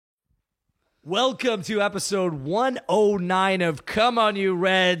Welcome to episode 109 of Come On You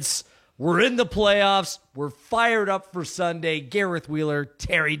Reds. We're in the playoffs. We're fired up for Sunday. Gareth Wheeler,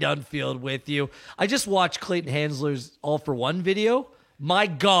 Terry Dunfield with you. I just watched Clayton Hansler's All for One video. My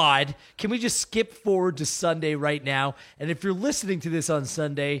God, can we just skip forward to Sunday right now? And if you're listening to this on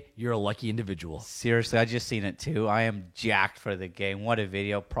Sunday, you're a lucky individual. Seriously, I just seen it too. I am jacked for the game. What a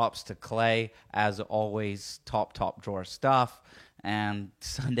video. Props to Clay. As always, top drawer stuff. And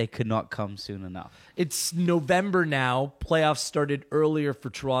Sunday could not come soon enough. It's November now. Playoffs started earlier for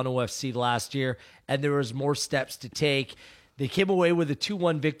Toronto FC last year, and there was more steps to take. They came away with a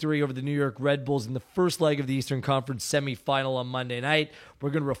 2-1 victory over the New York Red Bulls in the first leg of the Eastern Conference semifinal on Monday night. We're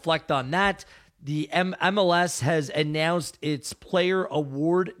going to reflect on that. The MLS has announced its player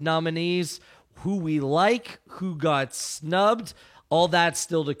award nominees, who we like, who got snubbed. All that's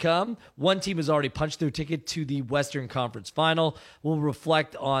still to come. One team has already punched their ticket to the Western Conference Final. We'll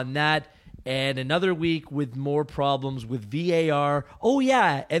reflect on that. And another week with more problems with VAR. Oh,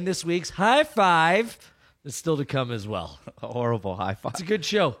 yeah. And this week's High Five is still to come as well. A horrible high five. It's a good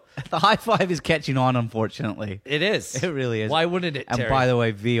show. The high five is catching on, unfortunately. It is. It really is. Why wouldn't it, Terry? And by the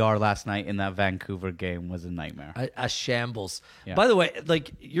way, VR last night in that Vancouver game was a nightmare. A shambles. Yeah. By the way,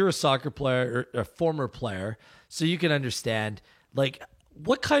 like, you're a soccer player or a former player, so you can understand. Like,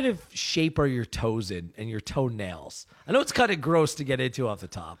 what kind of shape are your toes in and your toenails? I know it's kind of gross to get into off the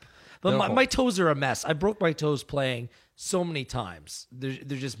top, but my toes are a mess. I broke my toes playing so many times. They're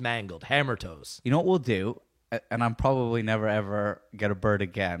just mangled, hammer toes. You know what we'll do? And I'm probably never, ever get a bird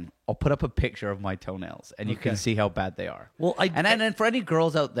again. I'll put up a picture of my toenails, and you can see how bad they are. Well, and then for any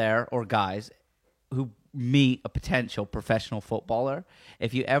girls out there or guys who meet a potential professional footballer,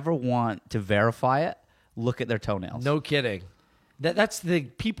 if you ever want to verify it, look at their toenails. No kidding. That's the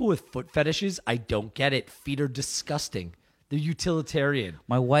people with foot fetishes. I don't get it. Feet are disgusting. They're utilitarian.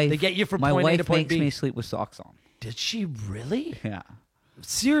 My wife, they get you from my point A wife to point makes B. me sleep with socks on. Did she really? Yeah.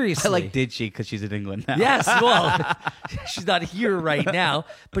 Seriously? I like did she because she's in England now. Yes, well, she's not here right now,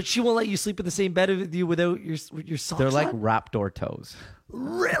 but she won't let you sleep in the same bed with you without your socks They're like on? raptor toes.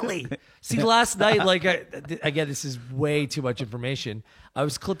 Really? See, last night, like, again, this is way too much information. I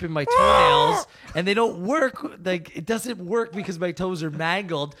was clipping my toenails, and they don't work. Like, it doesn't work because my toes are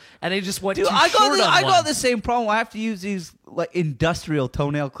mangled, and I just went too short on one. I got the same problem. I have to use these like industrial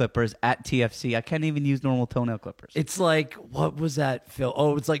toenail clippers at TFC. I can't even use normal toenail clippers. It's like, what was that, Phil?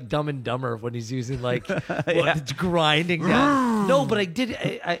 Oh, it's like Dumb and Dumber when he's using like it's grinding down. No, but I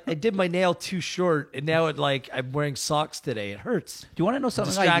did my nail too short, and now I'm wearing socks today. It hurts. Do you want to know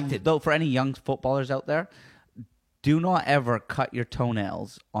something? Distracted. Though, for any young footballers out there, do not ever cut your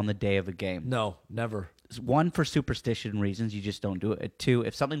toenails on the day of a game. No, never. One, for superstition reasons, you just don't do it. Two,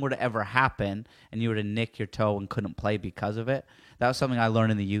 if something were to ever happen and you were to nick your toe and couldn't play because of it, that was something I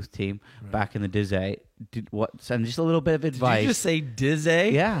learned in the youth team back in the Dizzy. And just a little bit of advice. Did you just say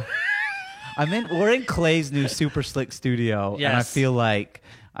Dizzy? Yeah. We're in Clay's new super slick studio, yes. And I feel like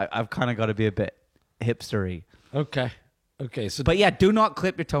I've kind of got to be a bit hipstery. Okay. But yeah, do not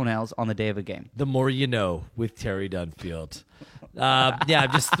clip your toenails on the day of a game. The more you know with Terry Dunfield.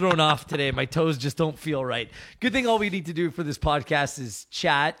 I'm just thrown off today. My toes just don't feel right. Good thing all we need to do for this podcast is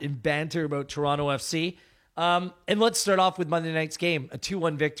chat and banter about Toronto FC. And let's start off with Monday night's game, a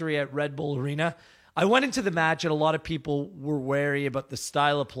 2-1 victory at Red Bull Arena. I went into the match, and a lot of people were wary about the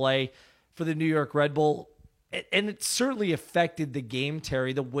style of play for the New York Red Bull. And it certainly affected the game,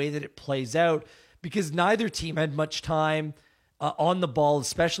 Terry, the way that it plays out, because neither team had much time on the ball,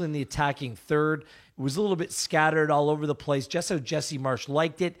 especially in the attacking third. It was a little bit scattered all over the place. Just how Jesse Marsch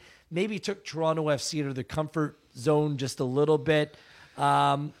liked it. Maybe took Toronto FC into the comfort zone just a little bit.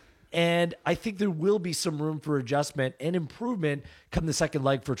 And I think there will be some room for adjustment and improvement come the second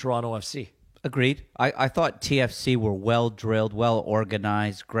leg for Toronto FC. Agreed. I thought TFC were well drilled, well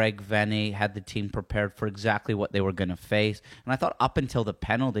organized. Greg Venny had the team prepared for exactly what they were going to face. And I thought up until the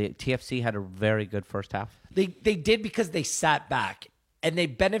penalty, TFC had a very good first half. They did because they sat back, and they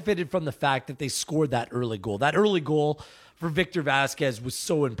benefited from the fact that they scored that early goal. That early goal for Victor Vasquez was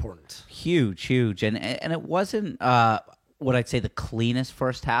so important. Huge. And it wasn't what I'd say the cleanest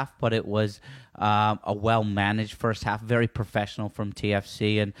first half, but it was a well-managed first half, very professional from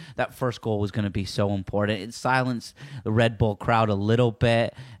TFC, and that first goal was going to be so important. It silenced the Red Bull crowd a little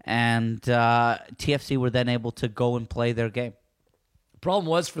bit, and TFC were then able to go and play their game. The problem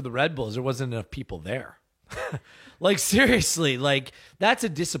was for the Red Bulls, there wasn't enough people there. Like, seriously, like, that's a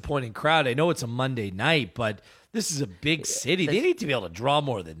disappointing crowd. I know it's a Monday night, but This is a big city. They need to be able to draw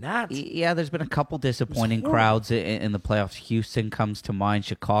more than that. Yeah, there's been a couple disappointing crowds in the playoffs. Houston comes to mind,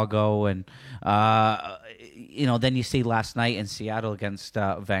 Chicago, and then you see last night in Seattle against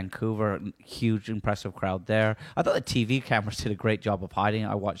Vancouver, huge, impressive crowd there. I thought the TV cameras did a great job of hiding.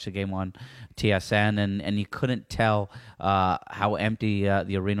 I watched the game on TSN, and you couldn't tell how empty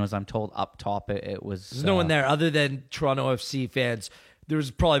the arena was. I'm told up top it was. There's no one there other than Toronto FC fans. There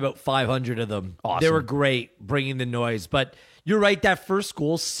was probably about 500 of them. Awesome. They were great bringing the noise. But you're right, that first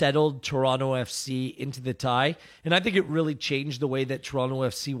goal settled Toronto FC into the tie. And I think it really changed the way that Toronto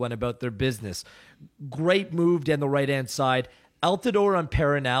FC went about their business. Great move down the right-hand side. Altidore on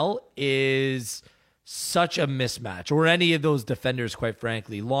Perenelle is such a mismatch, or any of those defenders, quite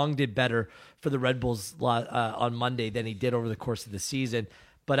frankly. Long did better for the Red Bulls on Monday than he did over the course of the season.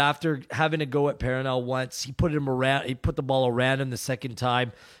 But after having to go at Perenelle once, he put the ball around him the second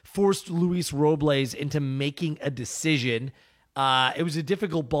time, forced Luis Robles into making a decision. It was a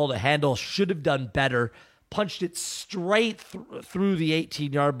difficult ball to handle, should have done better. Punched it straight through the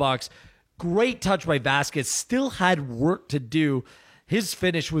 18-yard box. Great touch by Vasquez. Still had work to do. His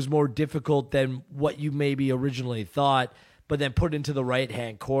finish was more difficult than what you maybe originally thought, but then put into the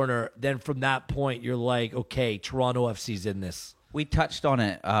right-hand corner. Then from that point, you're like, okay, Toronto FC's in this. We touched on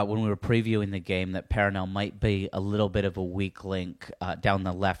it when we were previewing the game that Perenelle might be a little bit of a weak link down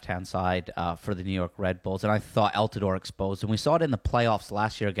the left-hand side for the New York Red Bulls, and I thought Altidore exposed. And we saw it in the playoffs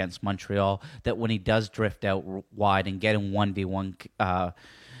last year against Montreal that when he does drift out wide and get in 1v1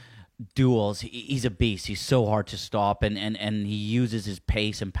 duels, he's a beast. He's so hard to stop, and he uses his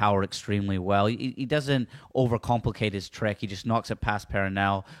pace and power extremely well. He doesn't overcomplicate his trick. He just knocks it past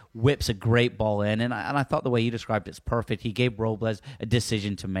Perenelle, whips a great ball in, and I thought the way you described it's perfect. He gave Robles a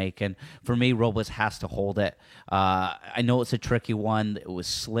decision to make, and for me, Robles has to hold it. I know it's a tricky one. It was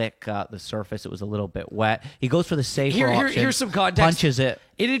slick, the surface. It was a little bit wet. He goes for the safer option. Here's some context. Punches it.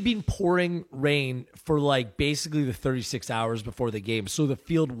 It had been pouring rain for like basically the 36 hours before the game, so the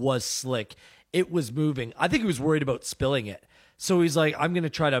field was slick. It was moving. I think he was worried about spilling it. So he's like, I'm going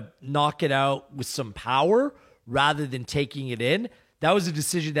to try to knock it out with some power rather than taking it in. That was a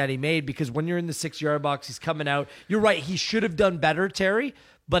decision that he made because when you're in the 6-yard box, he's coming out. You're right. He should have done better, Terry.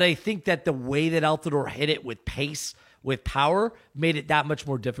 But I think that the way that Altidore hit it with pace, with power, made it that much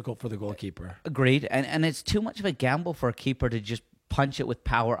more difficult for the goalkeeper. Agreed. And it's too much of a gamble for a keeper to just punch it with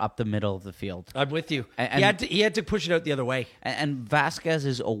power up the middle of the field. I'm with you. He had to push it out the other way. And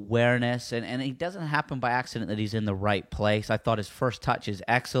Vasquez's awareness, and it doesn't happen by accident that he's in the right place. I thought his first touch is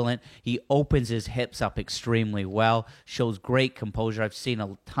excellent. He opens his hips up extremely well, shows great composure. I've seen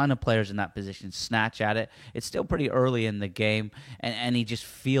a ton of players in that position snatch at it. It's still pretty early in the game, and he just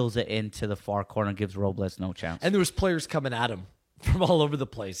feels it into the far corner, gives Robles no chance. And there was players coming at him from all over the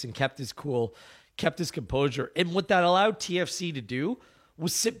place and kept his cool, kept his composure. And what that allowed TFC to do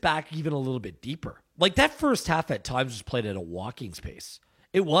was sit back even a little bit deeper. Like that first half at times was played at a walking pace.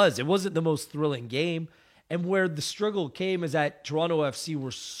 It wasn't the most thrilling game. And where the struggle came is that Toronto FC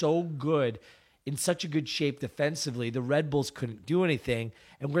were so good, in such a good shape defensively, the Red Bulls couldn't do anything.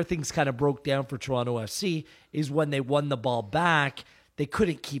 And where things kind of broke down for Toronto FC is when they won the ball back, they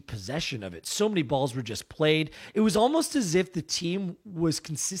couldn't keep possession of it. So many balls were just played. It was almost as if the team was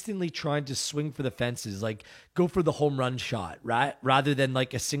consistently trying to swing for the fences, like go for the home run shot, right? Rather than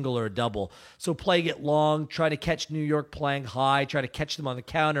like a single or a double. So playing it long, try to catch New York playing high, try to catch them on the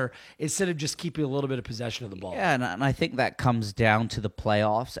counter instead of just keeping a little bit of possession of the ball. Yeah, and I think that comes down to the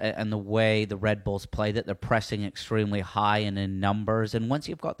playoffs and the way the Red Bulls play, that they're pressing extremely high and in numbers. And once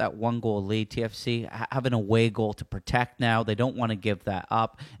you've got that 1-goal lead, TFC have an away goal to protect now. They don't want to give that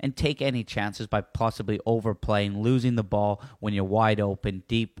up and take any chances by possibly overplaying, losing the ball when you're wide open,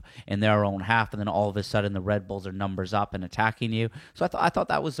 deep in their own half, and then all of a sudden the Red Bulls are numbers up and attacking you. So I thought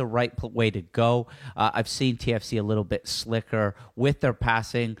that was the right way to go. I've seen TFC a little bit slicker with their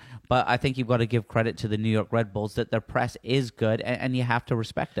passing, but I think you've got to give credit to the New York Red Bulls that their press is good, and you have to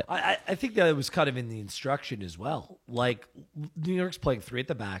respect it. I think that it was kind of in the instruction as well. Like New York's playing 3 at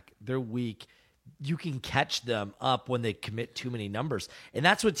the back. They're weak. You can catch them up when they commit too many numbers. And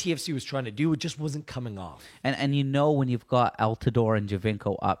that's what TFC was trying to do. It just wasn't coming off. And you know when you've got Altidore and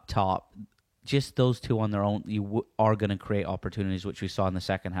Giovinco up top, just those two on their own, you are going to create opportunities, which we saw in the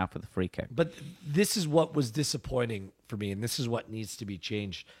second half with the free kick. But this is what was disappointing for me, and this is what needs to be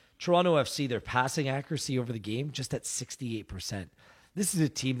changed. Toronto FC, their passing accuracy over the game, just at 68%. This is a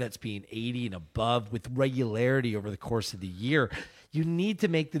team that's being 80 and above with regularity over the course of the year. You need to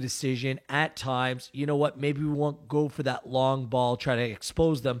make the decision at times, you know what, maybe we won't go for that long ball, try to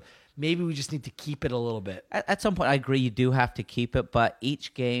expose them. maybe we just need to keep it a little bit. At some point, I agree you do have to keep it, but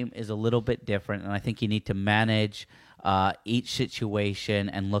each game is a little bit different, and I think you need to manage each situation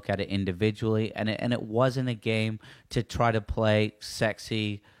and look at it individually. And it wasn't a game to try to play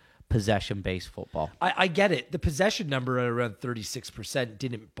sexy possession-based football. I get it. The possession number at around 36%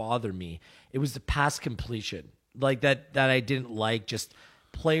 didn't bother me. It was the pass completion like that I didn't like. Just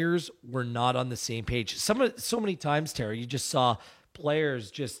players were not on the same page. So many times, Terry, you just saw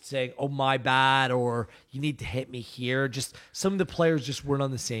players just saying, "Oh, my bad," or "You need to hit me here." Just some of the players just weren't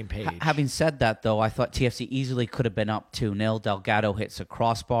on the same page. Having said that, though, I thought TFC easily could have been up 2-0. Delgado hits a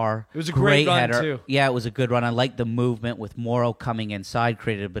crossbar. It was a great run, header. too. Yeah, it was a good run. I liked the movement with Moro coming inside,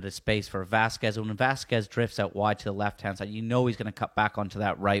 created a bit of space for Vasquez. When Vasquez drifts out wide to the left-hand side, you know he's going to cut back onto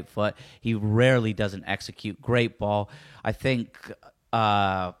that right foot. He rarely doesn't execute. Great ball. I think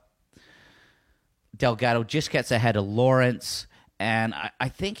Delgado just gets ahead of Lawrence. And I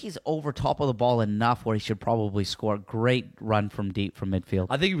think he's over top of the ball enough where he should probably score. Great run from deep from midfield.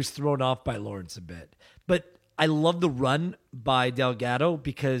 I think he was thrown off by Lawrence a bit. But I love the run by Delgado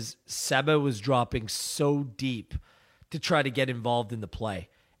because Seba was dropping so deep to try to get involved in the play.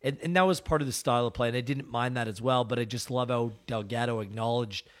 And that was part of the style of play, and I didn't mind that as well. But I just love how Delgado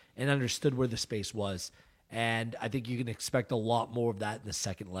acknowledged and understood where the space was. And I think you can expect a lot more of that in the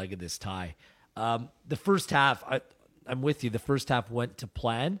second leg of this tie. The first half, I'm with you. The first half went to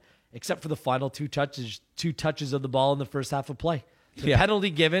plan, except for the final two touches of the ball in the first half of play. The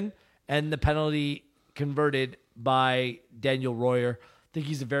penalty given and the penalty converted by Daniel Royer. I think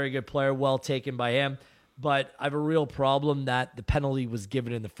he's a very good player, well taken by him. But I have a real problem that the penalty was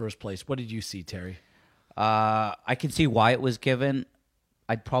given in the first place. What did you see, Terry? I can see why it was given.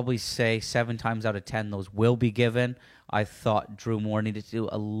 I'd probably say 7 times out of 10 those will be given. I thought Drew Moore needed to do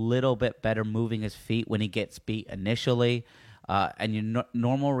a little bit better moving his feet when he gets beat initially. And your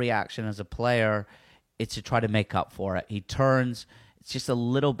normal reaction as a player is to try to make up for it. He turns. It's just a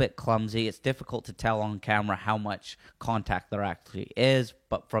little bit clumsy. It's difficult to tell on camera how much contact there actually is.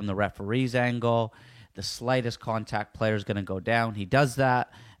 But from the referee's angle, the slightest contact, player's going to go down. He does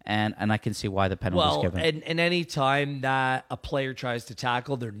that. And I can see why the penalty was given. And any time that a player tries to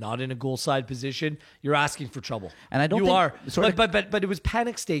tackle, they're not in a goal side position, you're asking for trouble. And I don't you think, are. But it was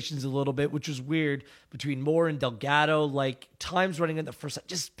panic stations a little bit, which was weird between Moore and Delgado. Like times running in the first side,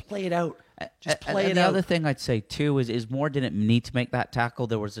 just play it out. Just play it out. The other thing I'd say too is Moore didn't need to make that tackle.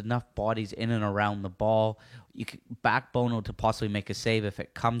 There was enough bodies in and around the ball. You could back Bono to possibly make a save if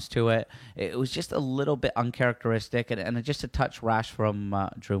it comes to it. It was just a little bit uncharacteristic and just a touch rash from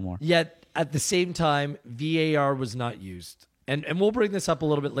Drew Moore. Yet at the same time, VAR was not used. And we'll bring this up a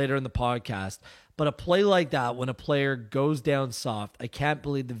little bit later in the podcast. But a play like that, when a player goes down soft, I can't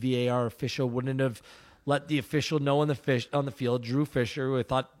believe the VAR official wouldn't have let the official know on the field, Drew Fisher, who I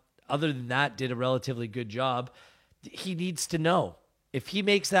thought other than that did a relatively good job. He needs to know. If he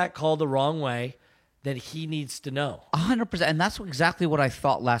makes that call the wrong way, then he needs to know. 100%. And that's exactly what I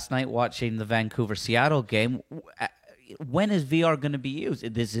thought last night watching the Vancouver-Seattle game. When is VR going to be used?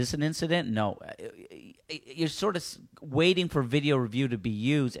 Is this an incident? No. You're sort of waiting for video review to be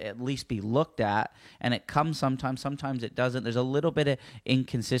used, at least be looked at, and it comes sometimes. Sometimes it doesn't. There's a little bit of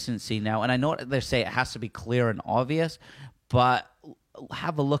inconsistency now. And I know they say it has to be clear and obvious, but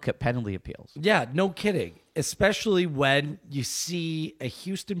have a look at penalty appeals. Yeah, no kidding. Especially when you see a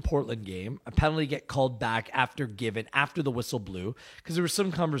Houston-Portland game, a penalty get called back after the whistle blew. Because there was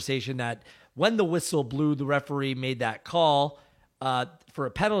some conversation that when the whistle blew, the referee made that call for a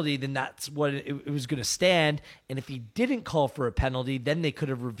penalty, then that's what it was going to stand. And if he didn't call for a penalty, then they could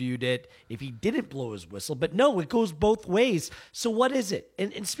have reviewed it if he didn't blow his whistle. But no, it goes both ways. So what is it?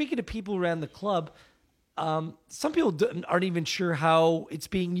 And speaking to people around the club, some people aren't even sure how it's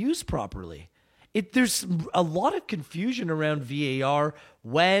being used properly. There's a lot of confusion around VAR,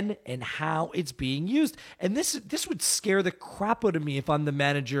 when and how it's being used. And this would scare the crap out of me if I'm the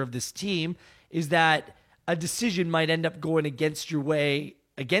manager of this team, is that a decision might end up going against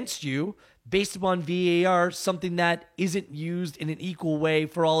you based upon VAR, something that isn't used in an equal way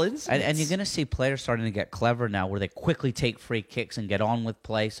for all incidents. And you're going to see players starting to get clever now where they quickly take free kicks and get on with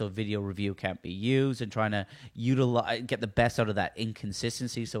play so video review can't be used, and trying to get the best out of that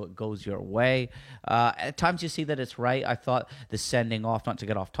inconsistency so it goes your way. At times you see that it's right. I thought the sending off, not to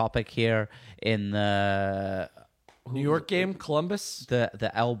get off topic here, in the New York game, Columbus?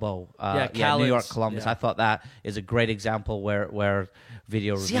 The elbow. New York, Columbus. Yeah. I thought that is a great example where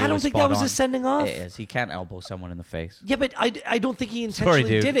video review I don't think that was on. a sending off. It is. He can't elbow someone in the face. Yeah, but I don't think he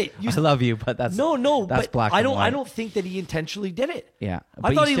intentionally did it. I love you, but that's but black and white. I don't think that he intentionally did it. Yeah,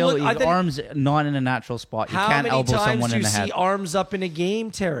 I thought his arms not in a natural spot. You can't elbow someone in the head. How many times do you see arms up in a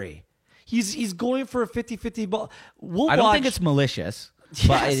game, Terry? He's going for a 50-50 ball. I don't think it's malicious,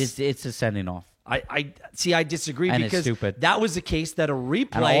 but it's a sending off. I see. I disagree And because it's stupid. that was the case that a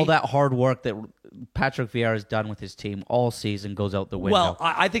replay And all that hard work that Patrick Vieira has done with his team all season goes out the window. Well,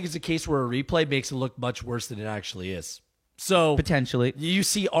 I think it's a case where a replay makes it look much worse than it actually is. So potentially, you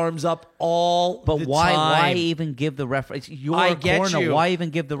see arms up all but the why? time. Why even give the referee? It's your I get corner. you. Why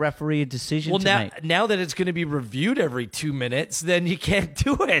even give the referee a decision to make? Now that it's going to be reviewed every 2 minutes, then you can't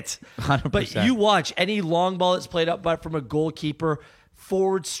do it. 100%. But you watch any long ball that's played up by from a goalkeeper,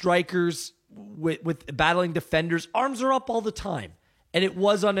 forward strikers with battling defenders, arms are up all the time. And it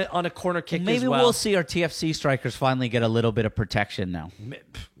was on a corner kick Maybe as well. we'll see our TFC strikers finally get a little bit of protection now.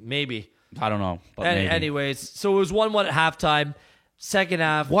 Maybe. I don't know. But maybe. Anyways, so it was 1-1 at halftime. Second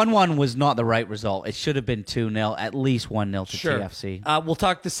half. 1-1 was not the right result. It should have been 2-0, at least 1-0 to Sure. TFC. We'll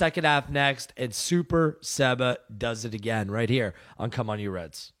talk the second half next, and Super Seba does it again right here on Come On You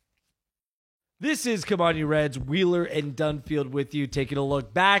Reds. This is Come On You Reds, Wheeler and Dunfield with you, taking a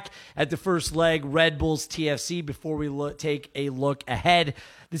look back at the first leg, Red Bulls TFC, before we take a look ahead.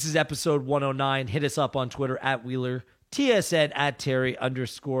 This is episode 109. Hit us up on Twitter at Wheeler, TSN at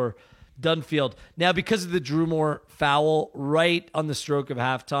Terry_Dunfield. Now, because of the Drew Moore foul right on the stroke of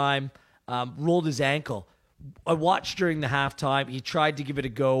halftime, rolled his ankle. I watched during the halftime. He tried to give it a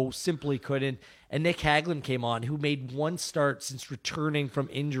go, simply couldn't. And Nick Hagglund came on, who made one start since returning from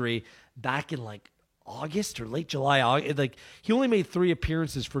injury back in like August or late July. Like he only made 3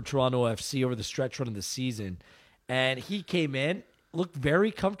 appearances for Toronto FC over the stretch run of the season. And he came in, looked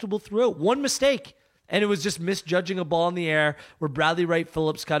very comfortable throughout. One mistake. And it was just misjudging a ball in the air where Bradley Wright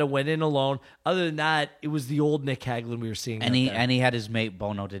Phillips kind of went in alone. Other than that, it was the old Nick Hagglund we were seeing. And he had his mate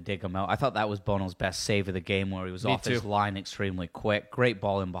Bono to dig him out. I thought that was Bono's best save of the game, where he was off his line extremely quick. Great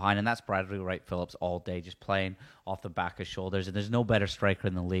ball in behind, and that's Bradley Wright Phillips all day, just playing off the back of shoulders. And there's no better striker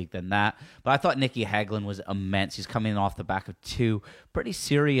in the league than that. But I thought Nicky Hagglund was immense. He's coming off the back of 2 pretty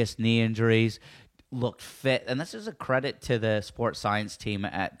serious knee injuries. Looked fit, and this is a credit to the sports science team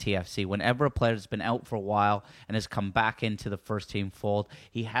at TFC. Whenever a player has been out for a while and has come back into the first team fold,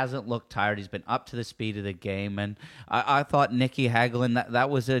 he hasn't looked tired. He's been up to the speed of the game, and I thought Nicky Hagglund, that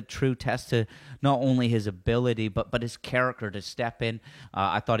was a true test to not only his ability but his character to step in.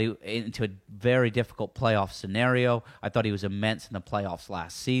 I thought he into a very difficult playoff scenario. I thought he was immense in the playoffs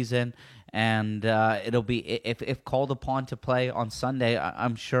last season. And it'll be, if called upon to play on Sunday,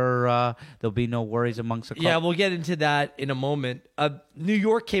 I'm sure there'll be no worries amongst the club. Yeah, we'll get into that in a moment. New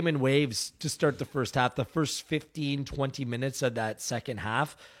York came in waves to start the first half. The first 15, 20 minutes of that second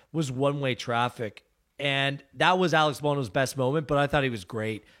half was one-way traffic. And that was Alex Bono's best moment, but I thought he was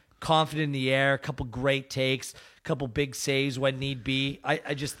great. Confident in the air, a couple great takes, a couple big saves when need be.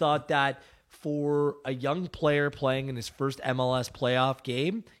 I just thought that for a young player playing in his first MLS playoff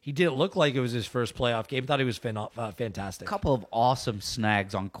game, he didn't look like it was his first playoff game. Thought he was fantastic. A couple of awesome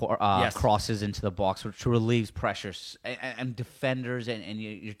snags on crosses into the box, which relieves pressures and defenders, and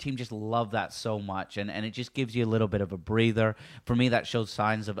your team just love that so much, and it just gives you a little bit of a breather. For me, that shows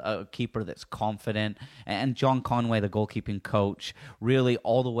signs of a keeper that's confident. And John Conway, the goalkeeping coach, really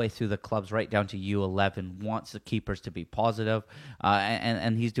all the way through the clubs, right down to U11, wants the keepers to be positive,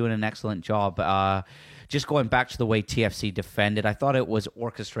 and he's doing an excellent job. Just going back to the way TFC defended, I thought it was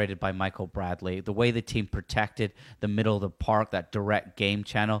orchestrated by Michael Bradley. The way the team protected the middle of the park, that direct game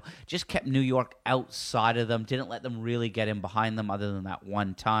channel, just kept New York outside of them, didn't let them really get in behind them other than that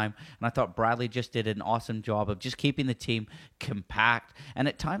one time. And I thought Bradley just did an awesome job of just keeping the team compact. And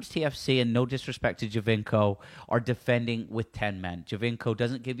at times TFC, and no disrespect to Giovinco, are defending with 10 men. Giovinco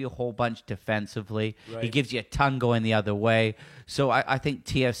doesn't give you a whole bunch defensively. Right. He gives you a ton going the other way. So I think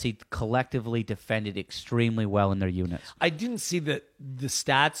TFC collectively defended extremely well in their units. I didn't see the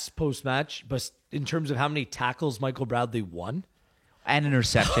stats post-match, but in terms of how many tackles Michael Bradley won. And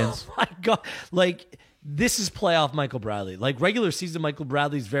interceptions. Oh my God. Like, this is playoff Michael Bradley. Like, regular season Michael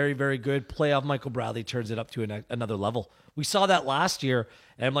Bradley's very, very good. Playoff Michael Bradley turns it up to another level. We saw that last year,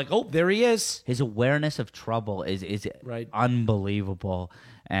 and I'm like, oh, there he is. His awareness of trouble is right. Unbelievable.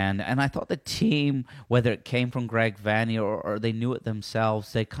 And I thought the team, whether it came from Greg Vanney or they knew it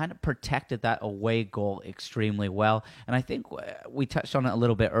themselves, they kind of protected that away goal extremely well. And I think we touched on it a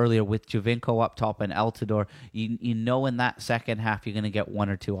little bit earlier with Giovinco up top and Altidore. You know in that second half you're going to get 1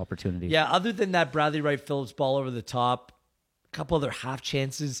 or 2 opportunities. Yeah, other than that Bradley Wright Phillips ball over the top, a couple other half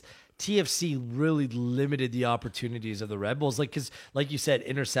chances, TFC really limited the opportunities of the Red Bulls. Because like you said,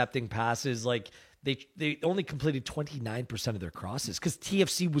 intercepting passes, like they only completed 29% of their crosses because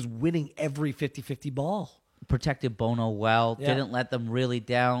TFC was winning every 50-50 ball. protected Bono well, Yeah. didn't let them really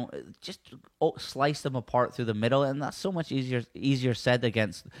down, just sliced them apart through the middle, and that's so much easier said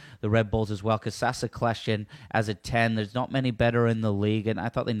against the Red Bulls as well, because Sasa Kljestan as a 10, there's not many better in the league, and I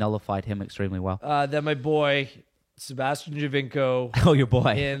thought they nullified him extremely well. Then my boy, Sebastian Giovinco. Oh, your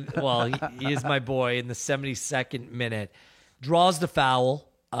boy. He is my boy in the 72nd minute. Draws the foul.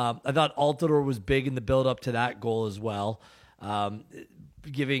 I thought Altidore was big in the build-up to that goal as well,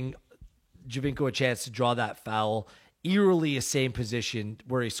 giving Giovinco a chance to draw that foul. Eerily a same position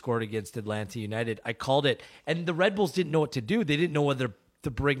where he scored against Atlanta United. I called it, and the Red Bulls didn't know what to do. They didn't know whether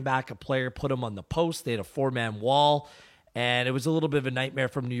to bring back a player, put him on the post. They had a 4-man wall, and it was a little bit of a nightmare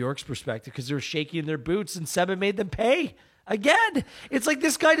from New York's perspective because they were shaking in their boots, and Seba made them pay again. It's like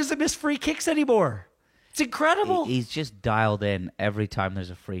this guy doesn't miss free kicks anymore. It's incredible. He's just dialed in every time there's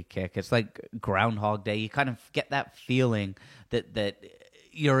a free kick. It's like Groundhog Day. You kind of get that feeling that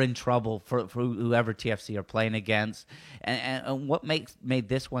you're in trouble for whoever TFC are playing against. And what made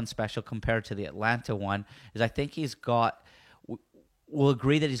this one special compared to the Atlanta one is I think he's got... We'll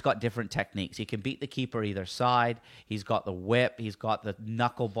agree that he's got different techniques. He can beat the keeper either side. He's got the whip. He's got the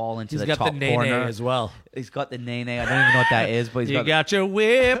knuckleball into the top corner. He's got the nene as well. He's got the nene. I don't even know what that is, but you got your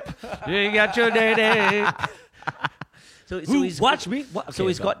whip. You got your nene. So he's watch me. So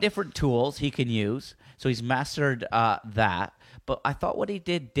he's got different tools he can use. So he's mastered that. But I thought what he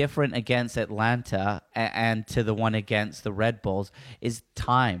did different against Atlanta and to the one against the Red Bulls is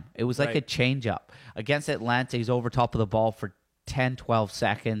time. It was like a change-up. Against Atlanta, he's over top of the ball for 10, 12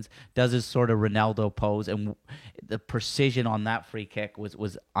 seconds, does his sort of Ronaldo pose, and the precision on that free kick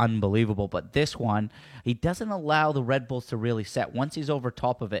was unbelievable. But this one, he doesn't allow the Red Bulls to really set. Once he's over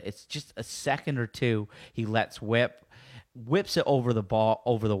top of it, it's just a second or two, he lets whips it over the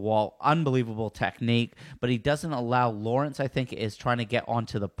wall. Unbelievable technique, but he doesn't allow Lawrence, I think, is trying to get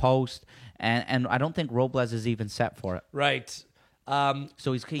onto the post, and I don't think Robles is even set for it. Right.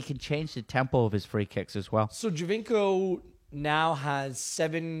 So he can change the tempo of his free kicks as well. So Giovinco now has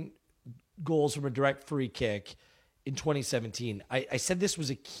 7 goals from a direct free kick in 2017. I said this was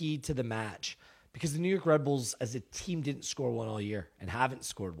a key to the match because the New York Red Bulls as a team didn't score one all year and haven't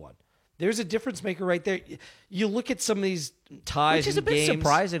scored one. There's a difference maker right there. You look at some of these ties, which is a bit games.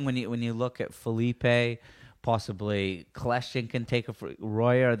 surprising when you look at Felipe, possibly Kljestan can take a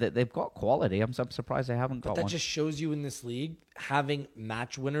Royer. That they've got quality. I'm surprised they haven't got That one. just shows you in this league having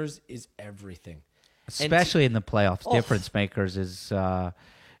match winners is everything. Especially in the playoffs, difference makers is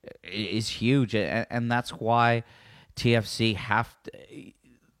huge, and that's why TFC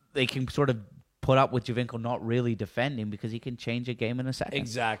they can sort of put up with Giovinco not really defending because he can change a game in a second.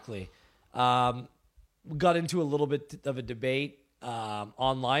 Exactly. We got into a little bit of a debate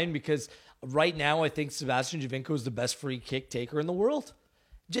online because right now I think Sebastian Giovinco is the best free kick taker in the world.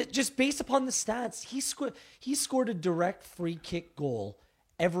 Just based upon the stats, he scored a direct free kick goal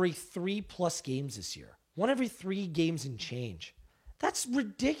every 3+ games this year. One every 3 games and change. That's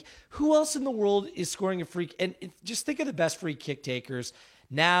ridiculous. Who else in the world is scoring a free? And just think of the best free kick takers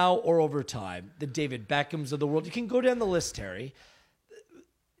now or over time. The David Beckhams of the world. You can go down the list, Terry.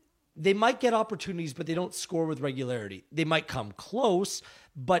 They might get opportunities, but they don't score with regularity. They might come close,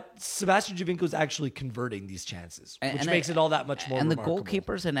 but Sebastian Giovinco is actually converting these chances, which makes it all that much more remarkable. And the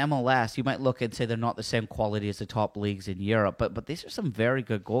goalkeepers in MLS, you might look and say they're not the same quality as the top leagues in Europe, but these are some very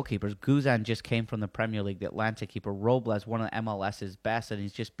good goalkeepers. Guzan just came from the Premier League, the Atlanta keeper. Robles, one of the MLS's best, and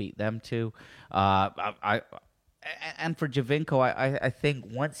he's just beat them too. And for Giovinco, I think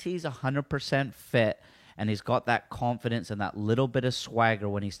once he's 100% fit, and he's got that confidence and that little bit of swagger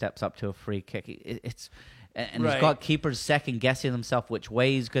when he steps up to a free kick. He's got keepers second guessing themselves which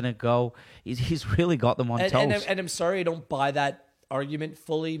way he's going to go. He's really got them on toes. And I'm sorry I don't buy that argument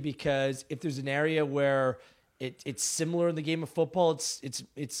fully because if there's an area where it's similar in the game of football,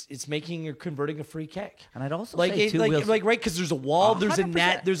 it's making or converting a free kick. And I'd also right because there's a wall, 100%. There's a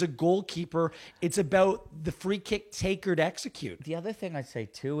net, there's a goalkeeper. It's about the free kick taker to execute. The other thing I'd say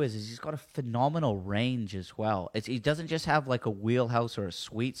too is he's got a phenomenal range as well. He doesn't just have like a wheelhouse or a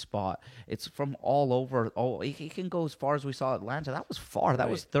sweet spot. It's from all over. He can go as far as we saw at Atlanta. That was far. That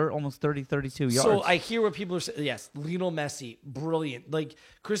was almost 30, 32 yards. So I hear what people are saying. Yes, Lionel Messi, brilliant. Like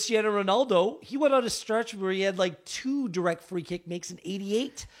Cristiano Ronaldo, he went on a stretch where he had like 2 direct free kick makes in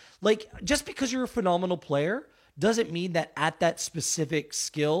 88. Like just because you're a phenomenal player doesn't mean that at that specific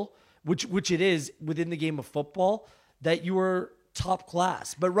skill, which it is within the game of football, that you are top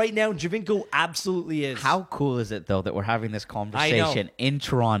class. But right now, Giovinco absolutely is. How cool is it though that we're having this conversation in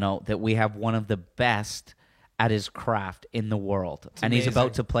Toronto that we have one of the best at his craft in the world, and he's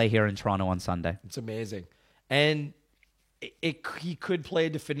about to play here in Toronto on Sunday. It's amazing, and he could play a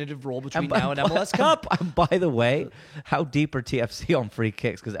definitive role between now and MLS Cup. And by the way, how deep are TFC on free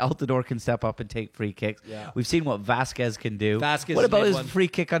kicks? Because Altidore can step up and take free kicks. Yeah. We've seen what Vasquez can do. Vasquez what about made his one. free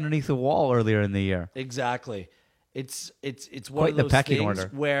kick underneath the wall earlier in the year? Exactly. It's one Quite of the those pecking things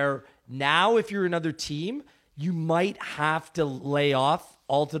order. where now if you're another team, you might have to lay off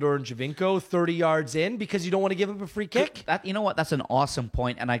Altidore and Giovinco 30 yards in because you don't want to give up a free kick. You know what? That's an awesome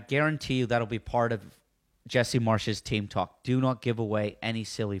point, and I guarantee you that'll be part of Jesse Marsh's team talk. Do not give away any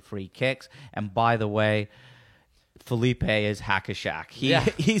silly free kicks. And by the way, Felipe is hack-a-shack.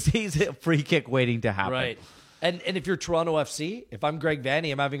 He's a free kick waiting to happen. Right. And if you're Toronto FC, if I'm Greg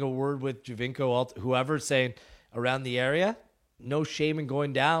Vanney, I'm having a word with Giovinco, whoever, saying around the area, no shame in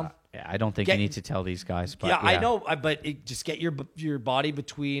going down. Yeah, I don't think you need to tell these guys. But I know, but just get your body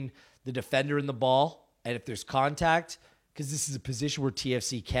between the defender and the ball, and if there's contact, because this is a position where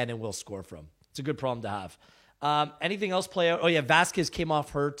TFC can and will score from. It's a good problem to have. Anything else play out? Oh, yeah, Vasquez came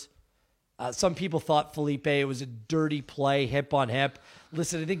off hurt. Some people thought Felipe, it was a dirty play, hip on hip.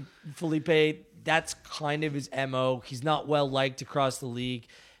 Listen, I think Felipe, that's kind of his MO. He's not well liked across the league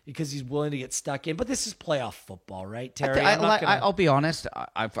because he's willing to get stuck in. But this is playoff football, right, Terry? I'll be honest.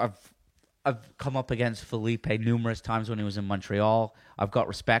 I've come up against Felipe numerous times when he was in Montreal. I've got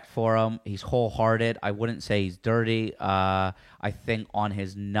respect for him. He's wholehearted. I wouldn't say he's dirty. I think on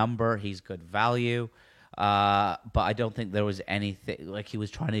his number, he's good value. But I don't think there was anything like he was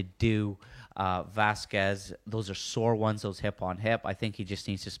trying to do Vasquez. Those are sore ones, those hip on hip. I think he just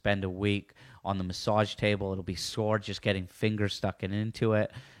needs to spend a week on the massage table. It'll be sore just getting fingers stuck into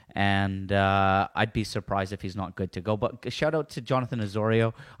it. And I'd be surprised if he's not good to go. But shout out to Jonathan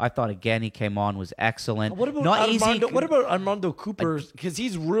Osorio. I thought again he came on, was excellent. What about Armando? What about Armando Cooper? Because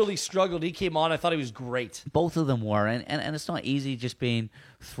he's really struggled. He came on. I thought he was great. Both of them were, and it's not easy just being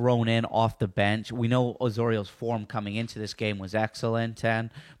thrown in off the bench. We know Osorio's form coming into this game was excellent, and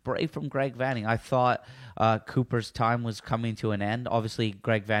brave from Greg Vanney. I thought Cooper's time was coming to an end. Obviously,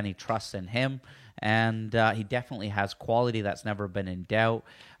 Greg Vanney trusts in him. And he definitely has quality that's never been in doubt.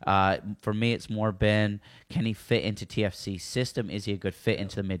 For me, it's more been, can he fit into TFC's system? Is he a good fit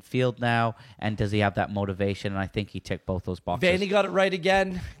into the midfield now? And does he have that motivation? And I think he ticked both those boxes. Vanney got it right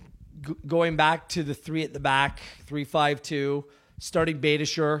again, going back to the three at the back, 3-5-2. Starting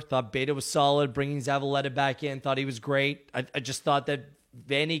Beitashour, thought Beta was solid. Bringing Zavaleta back in, thought he was great. I just thought that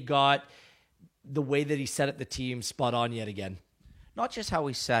Vanney got the way that he set up the team spot on yet again. Not just how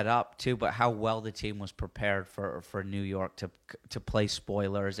he set up, too, but how well the team was prepared for New York to play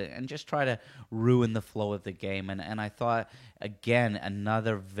spoilers and just try to ruin the flow of the game. And I thought, again,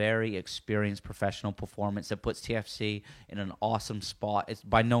 another very experienced professional performance that puts TFC in an awesome spot. It's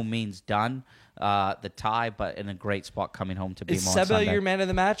by no means done, the tie, but in a great spot coming home to BMO Is on Seba Sunday. your man of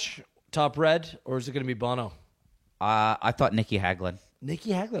the match, top red, or is it going to be Bono? I thought Nicky Hagelin.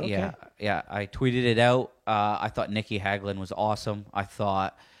 Nicky Hagelin, okay. Yeah. I tweeted it out. I thought Nicky Hagelin was awesome. I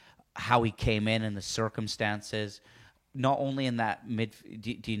thought how he came in the circumstances, not only in that mid,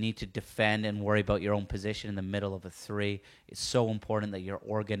 do you need to defend and worry about your own position in the middle of a three? It's so important that you're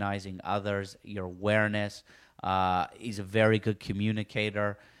organizing others, your awareness. He's a very good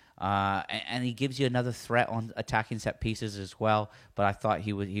communicator. And he gives you another threat on attacking set pieces as well. But I thought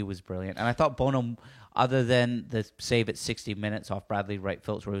he was brilliant. And I thought Bono, other than the save at 60 minutes off Bradley Wright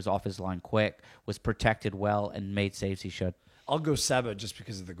Phillips where he was off his line quick, was protected well and made saves he should. I'll go Seba just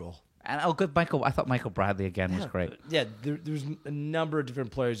because of the goal. And I'll go Michael. I thought Michael Bradley again was great. Yeah, there's a number of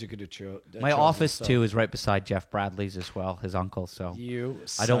different players you could have chosen. My office, too, is right beside Jeff Bradley's as well, his uncle. So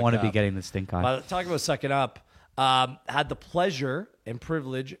I don't want to be getting the stink eye. Talking about sucking up, had the pleasure and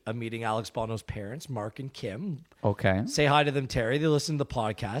privilege of meeting Alex Bono's parents, Mark and Kim. Okay. Say hi to them, Terry. They listen to the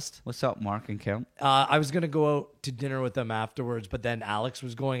podcast. What's up, Mark and Kim? I was going to go out to dinner with them afterwards, but then Alex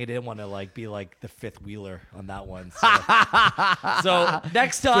was going. I didn't want to be the fifth wheeler on that one. So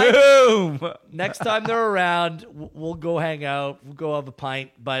next time, Boom! Next time they're around, we'll go hang out. We'll go have a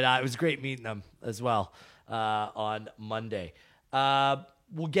pint. But it was great meeting them as well on Monday.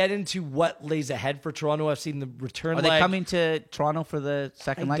 We'll get into what lays ahead for Toronto FC in the return leg. Are they coming to Toronto for the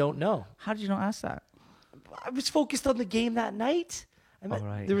second leg? I don't know. How did you not ask that? I was focused on the game that night. All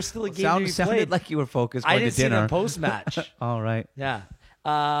right. There was still a game to be played. Sounded like you were focused I going didn't to dinner. see the post-match. All right. Yeah.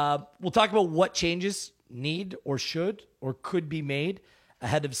 We'll talk about what changes need or should or could be made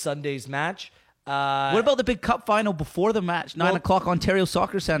ahead of Sunday's match. What about the big cup final before the match? 9 o'clock, Ontario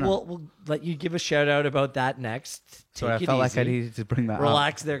Soccer Centre. We'll let you give a shout out about that next. Sorry, I felt like I needed to bring that up.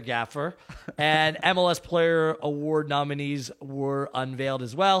 Relax there, Gaffer. And MLS Player Award nominees were unveiled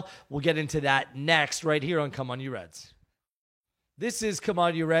as well. We'll get into that next right here on Come On You Reds. This is Come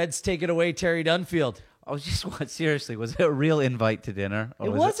On You Reds. Take it away, Terry Dunfield. I was just seriously, was it a real invite to dinner? Or It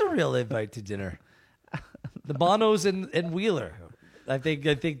was a real invite to dinner. The Bonos and Wheeler. I think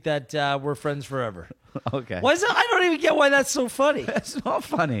that we're friends forever. Okay. Why is that? I don't even get why that's so funny. That's not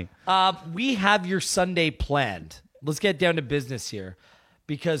funny. We have your Sunday planned. Let's get down to business here,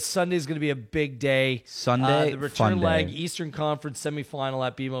 because Sunday is going to be a big day. Sunday, the return fun leg, day. Eastern Conference semifinal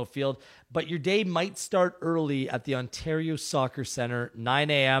at BMO Field. But your day might start early at the Ontario Soccer Centre, 9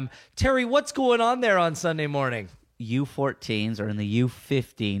 a.m. Terry, what's going on there on Sunday morning? U14s are in the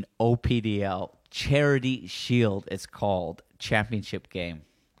U15 OPDL Charity Shield. It's called championship game.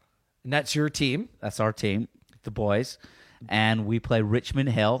 And that's your team. That's our team, the boys. And we play Richmond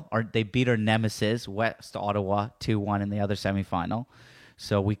Hill. They beat our nemesis, West Ottawa, 2-1 in the other semifinal.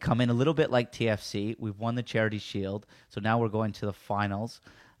 So we come in a little bit like TFC. We've won the Charity Shield. So now we're going to the finals.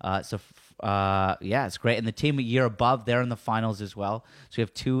 It's great. And the team a year above, they're in the finals as well. So we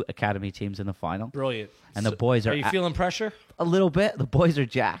have 2 academy teams in the final. Brilliant. And the boys Are you feeling pressure? A little bit. The boys are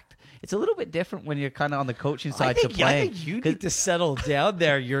jacked. It's a little bit different when you're kind of on the coaching side to playing. I think you need to settle down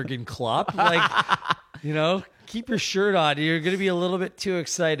there, Jurgen Klopp. Like, keep your shirt on. You're going to be a little bit too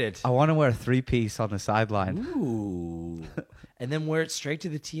excited. I want to wear a 3-piece on the sideline. Ooh. And then wear it straight to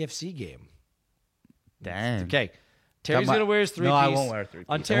the TFC game. Damn. Okay. Terry's going to wear his 3-piece. No, I won't wear a 3-piece.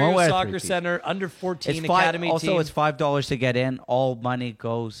 Ontario Soccer Centre, under 14 academy team. Also, it's $5 to get in. All money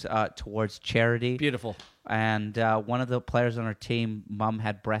goes towards charity. Beautiful. And one of the players on our team, mom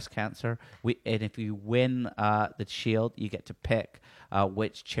had breast cancer. And if you win the Shield, you get to pick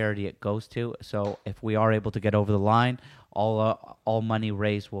which charity it goes to. So if we are able to get over the line, all money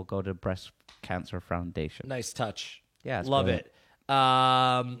raised will go to Breast Cancer Foundation. Nice touch. Yeah, love brilliant.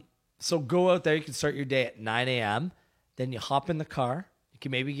 it. So go out there. You can start your day at 9 a.m. Then you hop in the car. You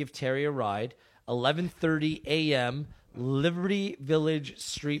can maybe give Terry a ride. 11:30 a.m. Liberty Village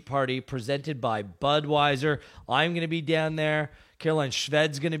Street Party presented by Budweiser. I'm going to be down there. Caroline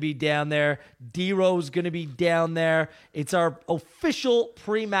Schved's going to be down there. D-Ro's going to be down there. It's our official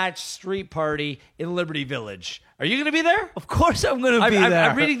pre-match street party in Liberty Village. Are you going to be there? Of course I'm going to be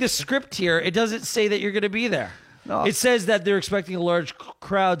there. I'm reading the script here. It doesn't say that you're going to be there. No. It says that they're expecting a large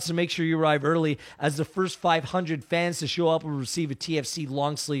crowd, so make sure you arrive early, as the first 500 fans to show up will receive a TFC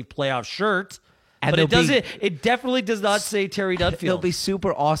long sleeve playoff shirt. And but it doesn't. It definitely does not say Terry Dunfield. There'll be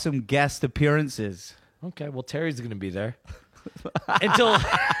super awesome guest appearances. Okay, well Terry's going to be there until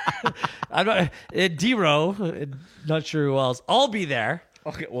I'm not. D-Row, not sure who else. I'll be there.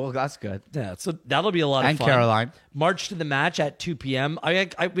 Okay, well that's good. Yeah, so that'll be a lot of fun. And Caroline. March to the match at 2 p.m. We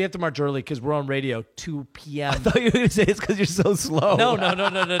have to march early because we're on radio. 2 p.m. I thought you were going to say it's because you're so slow.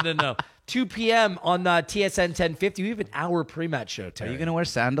 No. 2 p.m. on TSN 1050. We have an hour pre-match show, Terry. Are you going to wear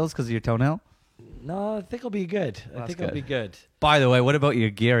sandals because of your toenail? No, I think I'll be good. I'll be good. By the way, what about your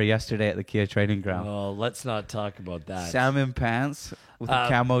gear yesterday at the Kia training ground? Oh, let's not talk about that. Salmon pants with a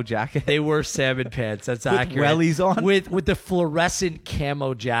camo jacket. They were salmon pants. That's with accurate. wellies on? With the fluorescent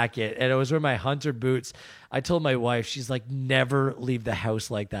camo jacket. And I was wearing my hunter boots. I told my wife, she's like, never leave the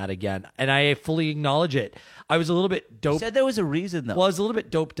house like that again. And I fully acknowledge it. I was a little bit You doped. said there was a reason, though. Well, I was a little bit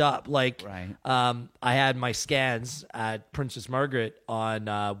doped up. Like, Right. I had my scans at Princess Margaret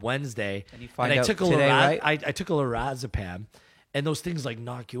on Wednesday. And you find I out took today, right? I took a lorazepam. And those things like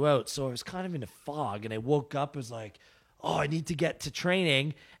knock you out. So I was kind of in a fog. And I woke up, was like, oh, I need to get to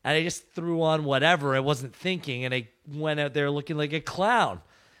training. And I just threw on whatever. I wasn't thinking. And I went out there looking like a clown.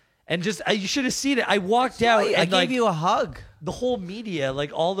 And just, you should have seen it. I walked out. I And gave you a hug. the whole media,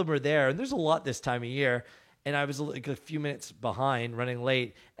 like all of them are there. And there's a lot this time of year. And I was like a few minutes behind, running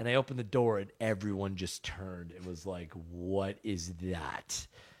late. And I opened the door and everyone just turned. It was like, what is that?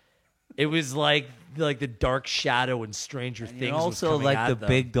 It was like the Dark Shadow and Stranger Things. You're was also coming like at the them.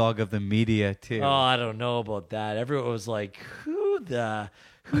 big dog of the media, too. Oh, I don't know about that. Everyone was like, who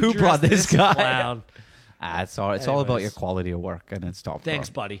Who brought dressed this guy? clown? It's all about Anyways. your quality of work, and it's top. Thanks,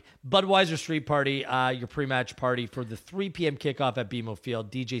 buddy. Budweiser Street Party, your pre-match party for the 3 p.m. kickoff at BMO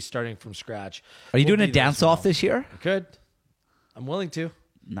Field. DJ starting from scratch. Are you We'll doing a be there as dance-off well. this year? I could. I'm willing to.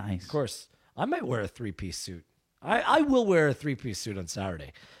 Nice. Of course. I might wear a 3-piece suit. I will wear a 3-piece suit on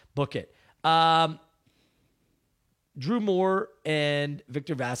Saturday. Book it. Drew Moore and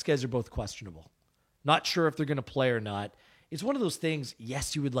Victor Vasquez are both questionable. Not sure if they're going to play or not. It's one of those things,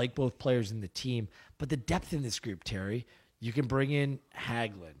 yes, you would like both players in the team, but the depth in this group, Terry, you can bring in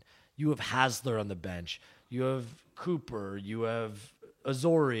Hagelin. You have Hasler on the bench. You have Cooper. You have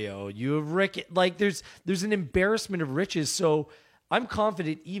Azorio. You have Rick. Like, there's an embarrassment of riches. So I'm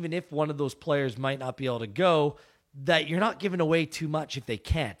confident even if one of those players might not be able to go, that you're not giving away too much if they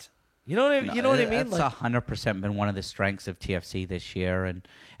can't. You know what I mean? That's 100% been one of the strengths of TFC this year, and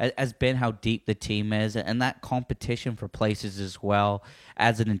has been how deep the team is, and that competition for places as well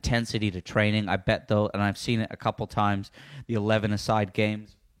adds an intensity to training. I bet though, and I've seen it a couple times, the 11-a-side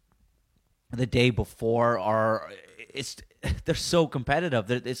games the day before they're so competitive.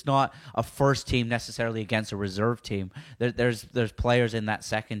 It's not a first team necessarily against a reserve team. There's players in that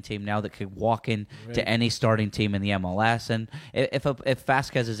second team now that could walk in to any starting team in the MLS. And if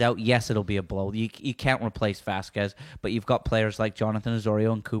Vasquez is out, yes, it'll be a blow. You can't replace Vasquez, but you've got players like Jonathan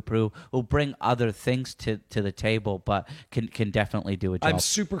Osorio and Kupru who bring other things to the table, but can definitely do a job. I'm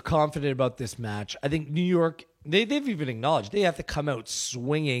super confident about this match. I think New York, they've even acknowledged they have to come out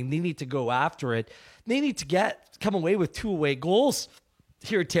swinging. They need to go after it. They need to come away with 2 away goals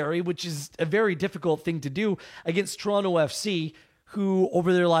here, Terry, which is a very difficult thing to do against Toronto FC, who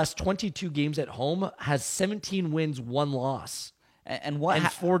over their last 22 games at home has 17 wins, 1 loss. And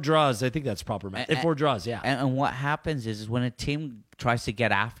 4 draws. I think that's proper math. And 4 draws, yeah. And what happens is when a team tries to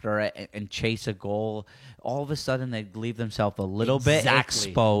get after it and chase a goal, all of a sudden they leave themselves a little bit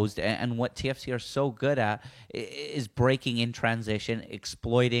exposed. And what TFC are so good at is breaking in transition,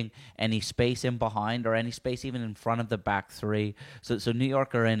 exploiting any space in behind or any space even in front of the back three. So New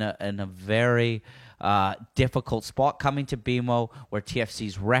York are in a very difficult spot coming to BMO, where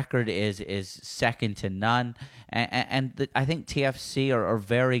TFC's record is second to none, and I think TFC are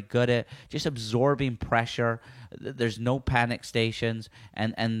very good at just absorbing pressure. There's no panic stations,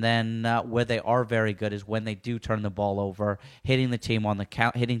 and then where they are very good is when they do turn the ball over, hitting teams on the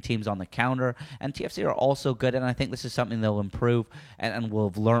counter. And TFC are also good, and I think this is something they'll improve and will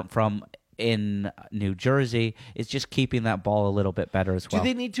have learned from in New Jersey, is just keeping that ball a little bit better as well. Do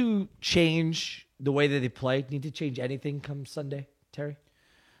they need to change the way that they play? Need to change anything come Sunday, Terry?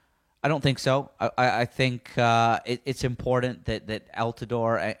 I don't think so. I think it's important that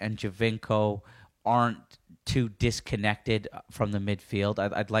Altidore and Javinko aren't too disconnected from the midfield.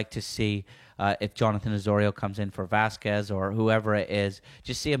 I'd like to see if Jonathan Osorio comes in for Vasquez or whoever it is,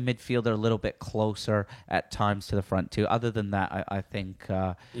 just see a midfielder a little bit closer at times to the front too. Other than that, I think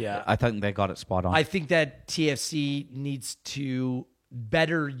I think they got it spot on. I think that TFC needs to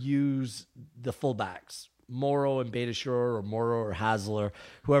better use the fullbacks, Morrow and Beitashour, or Morrow or Hasler,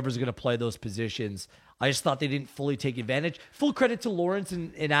 whoever's going to play those positions. I just thought they didn't fully take advantage. Full credit to Lawrence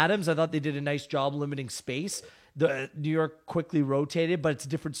and Adams. I thought they did a nice job limiting space. The New York quickly rotated, but it's a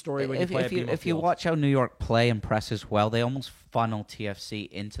different story when you play at BMO If you watch how New York play and press as well, they almost funnel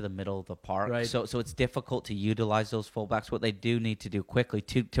TFC into the middle of the park. Right. So it's difficult to utilize those fullbacks. What they do need to do quickly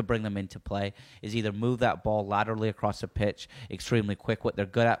to bring them into play is either move that ball laterally across the pitch extremely quick, what they're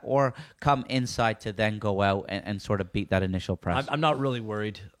good at, or come inside to then go out and sort of beat that initial press. I'm not really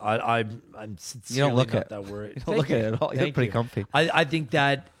worried. I'm sincerely not that worried. You don't look at it at all. You look pretty comfy. I think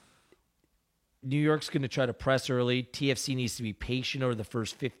that New York's going to try to press early. TFC needs to be patient over the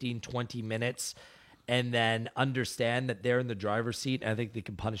first 15, 20 minutes and then understand that they're in the driver's seat. And I think they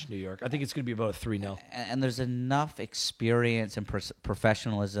can punish New York. I think it's going to be about a 3-0. And there's enough experience and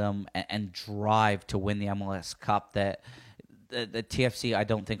professionalism and drive to win the MLS Cup that the TFC, I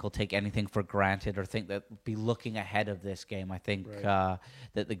don't think, will take anything for granted or think that be looking ahead of this game. I think that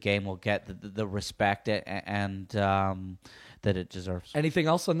the game will get the respect and that it deserves. Anything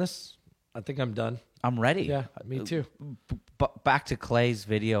else on this? I think I'm done. I'm ready. Yeah, me too. But back to Clay's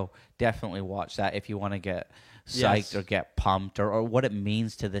video, definitely watch that if you want to get psyched or get pumped or what it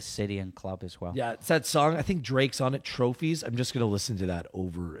means to this city and club as well. Yeah, it's that song. I think Drake's on it, Trophies. I'm just going to listen to that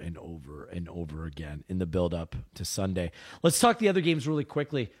over and over and over again in the build-up to Sunday. Let's talk the other games really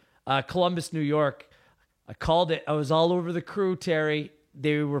quickly. Columbus, New York. I called it. I was all over the crew, Terry.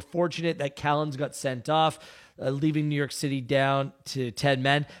 They were fortunate that Callens got sent off, leaving New York City down to 10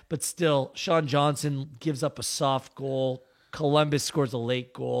 men. But still, Sean Johnson gives up a soft goal. Columbus scores a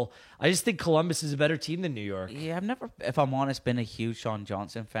late goal. I just think Columbus is a better team than New York. Yeah, I've never, if I'm honest, been a huge Sean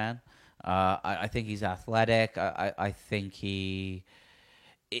Johnson fan. I think he's athletic. I think he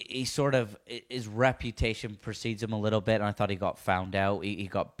sort of, his reputation precedes him a little bit, and I thought he got found out. He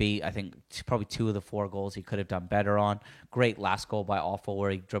got beat. I think probably 2 of the 4 goals he could have done better on. Great last goal by Offal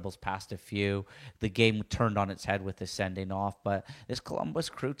where he dribbles past a few. The game turned on its head with the sending off, but this Columbus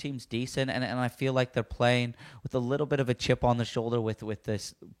Crew team's decent, and I feel like they're playing with a little bit of a chip on the shoulder with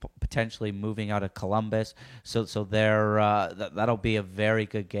this potentially moving out of Columbus. So they're that'll be a very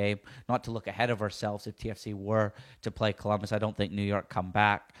good game. Not to look ahead of ourselves, if TFC were to play Columbus, I don't think New York come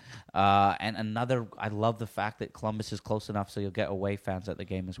back. back. And I love the fact that Columbus is close enough so you'll get away fans at the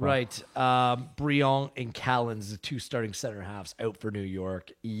game as well. Right. Brion and Callens, the two starting center halves, out for New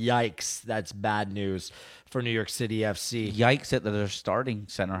York. Yikes. That's bad news for New York City FC. Yikes that they're starting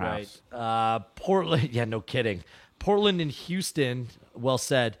center halves. Right. Portland, yeah, no kidding. Portland and Houston, well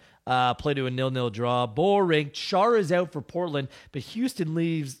said, play to a 0-0 draw. Boring. Char is out for Portland, but Houston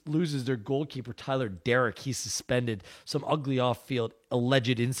loses their goalkeeper, Tyler Derrick. He's suspended. Some ugly off-field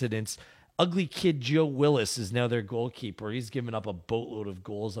alleged incidents. Ugly kid Joe Willis is now their goalkeeper. He's given up a boatload of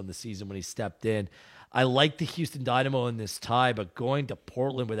goals on the season when he stepped in. I like the Houston Dynamo in this tie, but going to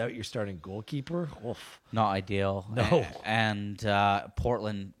Portland without your starting goalkeeper? Oof. Not ideal. No. And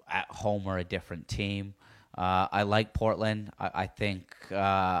Portland at home are a different team. I like Portland. I think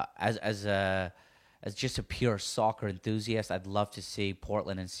as just a pure soccer enthusiast, I'd love to see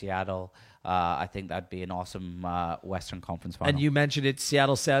Portland and Seattle. I think that'd be an awesome Western Conference final. And you mentioned it,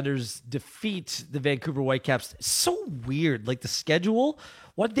 Seattle Sounders defeat the Vancouver Whitecaps. So weird. Like the schedule,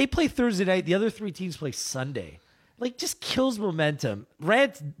 what they play Thursday night, the other three teams play Sunday. Like just kills momentum.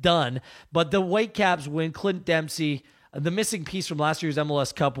 Rant's done, but the Whitecaps win. Clint Dempsey, the missing piece from last year's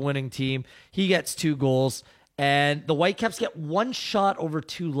MLS Cup winning team, he gets 2 goals. And the Whitecaps get 1 shot over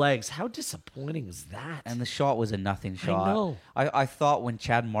 2 legs. How disappointing is that? And the shot was a nothing shot. I know. I thought when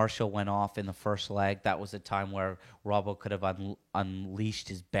Chad Marshall went off in the first leg, that was a time where Robbo could have unleashed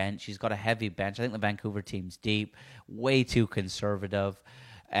his bench. He's got a heavy bench. I think the Vancouver team's deep, way too conservative.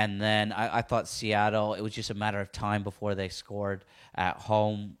 And then I thought Seattle, it was just a matter of time before they scored at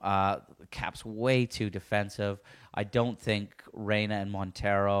home. The Caps way too defensive. I don't think Reyna and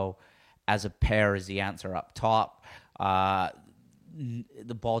Montero as a pair is the answer up top.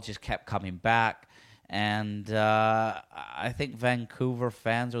 The ball just kept coming back. And I think Vancouver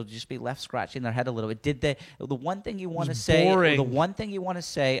fans will just be left scratching their head a little bit. The one thing you want to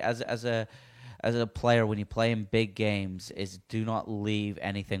say, as a player when you play in big games is do not leave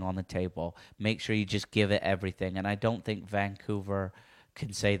anything on the table. Make sure you just give it everything. And I don't think Vancouver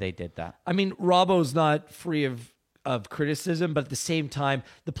can say they did that. I mean, Robbo's not free of criticism, but at the same time,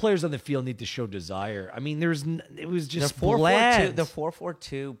 the players on the field need to show desire. I mean, it was just bland. The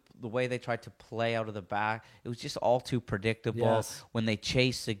 4-4-2, the way they tried to play out of the back, it was just all too predictable. Yes. When they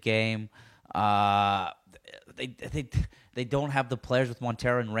chase the game, they don't have the players with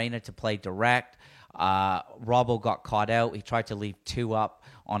Montero and Reyna to play direct. Robbo got caught out. He tried to leave 2 up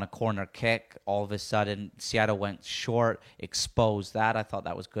on a corner kick. All of a sudden, Seattle went short, exposed that. I thought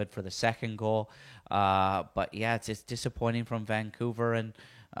that was good for the second goal. But yeah, it's disappointing from Vancouver, and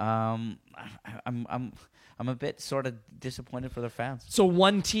I'm a bit sort of disappointed for their fans. So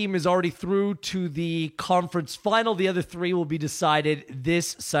one team is already through to the conference final. The other 3 will be decided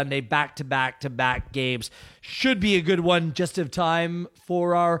this Sunday, back-to-back games. Should be a good one. Just have time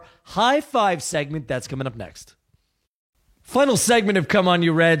for our High Five segment. That's coming up next. Final segment of Come On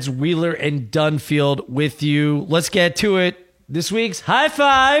You Reds, Wheeler and Dunfield with you. Let's get to it. This week's High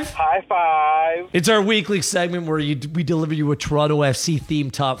Five. High five. It's our weekly segment where we deliver you a Toronto FC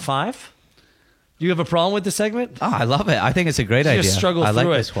themed top 5. Do you have a problem with the segment? Oh, I love it. I think it's a great idea. Just struggle I through like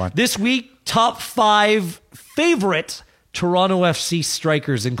it. this one. This week, top 5 favorite Toronto FC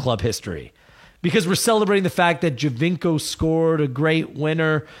strikers in club history. Because we're celebrating the fact that Javinko scored a great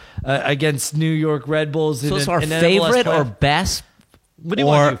winner against New York Red Bulls. So it's our favorite or best? What do you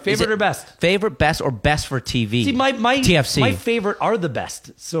want to do? Favorite or best? Favorite, best, or best for TV? See, my TFC. My favorite are the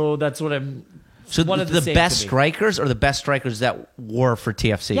best. So that's what I'm... So one of the same best to me. strikers or the best strikers that were for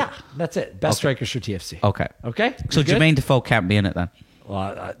TFC? Yeah, that's it. Best strikers for TFC. Okay. Okay? So You good? Jermaine Defoe can't be in it then?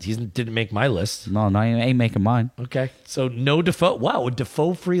 Well, he didn't make my list. No, he ain't making mine. Okay. So no Defoe. Wow, a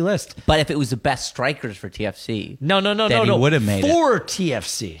Defoe free list. But if it was the best strikers for TFC, No. Then he would have made it. For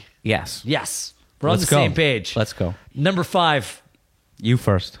TFC. Yes. Yes. We're on Let's the go. same page. Let's go. Number 5. You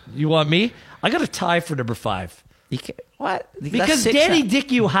first. You want me? I got a tie for number 5. You can't, what? Because Danny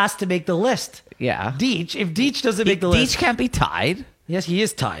Dickey has to make the list. Yeah. Deech. If Deech doesn't make the list. Deech can't be tied. Yes, he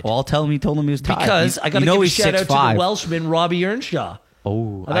is tied. Well, I'll tell him you told him he was tied. Because I got to you know give a he's shout out to 6'5". the Welshman, Robbie Earnshaw.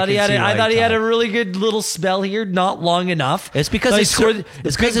 Oh, I thought he had a really good little spell here, not long enough. It's because he his scored it's big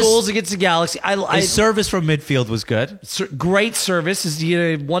because his- goals against the Galaxy. His service from midfield was good. Great service. He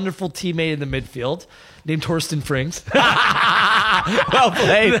had a wonderful teammate in the midfield named Torsten Frings. Well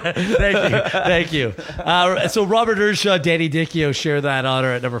played. Thank you. So Robert Earnshaw, Danny Dickio share that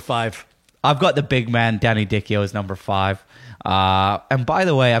honor at number 5. I've got the big man, Danny Dichio, as number 5. And by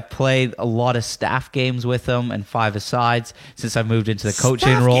the way, I've played a lot of staff games with him and 5-a-sides since I moved into the coaching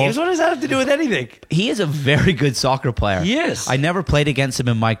Staff role. games? What does that have to do with anything? He is a very good soccer player. He is. I never played against him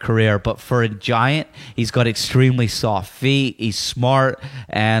in my career, but for a giant, he's got extremely soft feet. He's smart,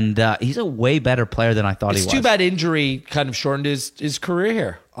 and he's a way better player than I thought he was. It's too bad injury kind of shortened his career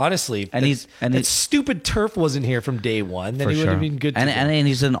here. Honestly, And that stupid turf wasn't here from day one. Then For he would sure. have been good. And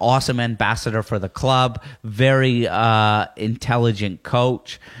he's an awesome ambassador for the club. Very intelligent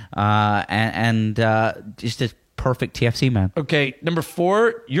coach, and just a perfect TFC man. Okay, number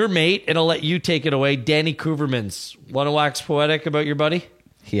 4, your mate, and I'll let you take it away. Danny Kuvermans. Want to wax poetic about your buddy?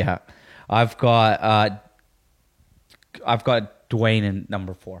 Yeah, I've got Dwayne in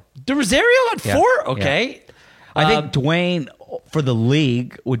number 4. De Rosario at 4. Okay, I think Dwayne for the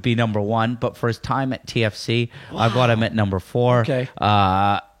league would be number 1, but for his time at TFC, I've got him at number 4. Okay.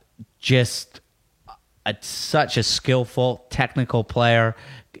 Just such a skillful, technical player.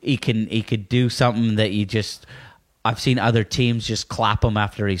 He could do something that I've seen other teams just clap him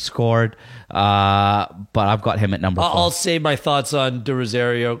after he scored. But I've got him at number 4. I'll say my thoughts on De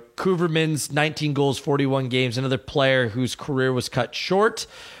Rosario. Kuvermans, 19 goals, 41 games. Another player whose career was cut short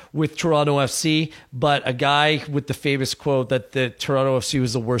with Toronto FC, but a guy with the famous quote that the Toronto FC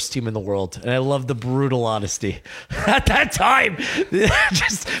was the worst team in the world. And I love the brutal honesty at that time,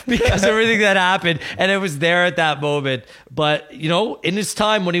 just because everything that happened, and it was there at that moment. But, in his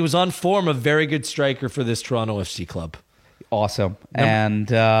time when he was on form, a very good striker for this Toronto FC club. Awesome.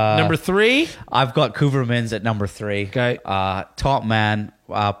 And Number 3? I've got Kuvermans at number 3. Okay. Top man,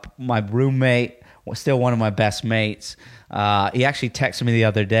 my roommate, still one of my best mates. He actually texted me the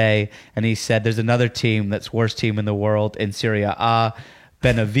other day, and he said there's another team that's worst team in the world in Serie A,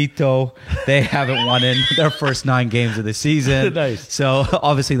 Benevento. They haven't won in their first 9 games of the season. Nice. So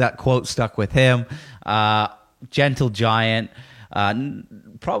obviously that quote stuck with him. Gentle giant,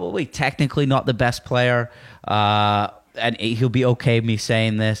 probably technically not the best player. And he'll be okay me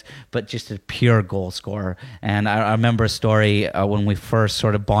saying this, but just a pure goal scorer. And I remember a story when we first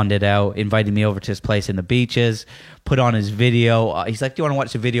sort of bonded out, invited me over to his place in the beaches, put on his video. He's like, do you want to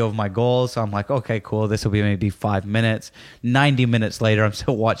watch the video of my goals? So I'm like, okay, cool. This will be maybe 5 minutes. 90 minutes later, I'm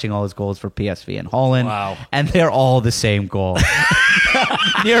still watching all his goals for PSV in Holland. Wow. And they're all the same goal.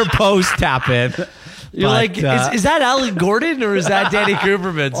 Near post tap in. You're like, is that Alan Gordon or is that Danny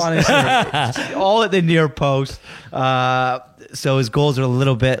Kuvermans? Honestly, all at the near post. So his goals are a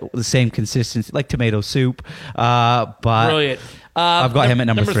little bit the same consistency, like tomato soup. But Brilliant. I've got him at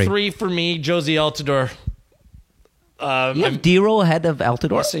number 3. Number 3 for me, Josie Altidore. You have Dero ahead of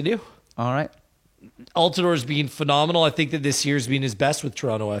Altidore? Yes, I do. All right. Altidore's been phenomenal. I think that this year's been his best with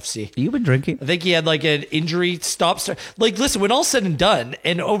Toronto FC. You've been drinking. I think he had like an injury start. Like, listen, when all's said and done,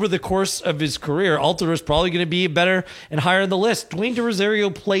 and over the course of his career, Altidore's probably going to be better and higher on the list. Dwayne De Rosario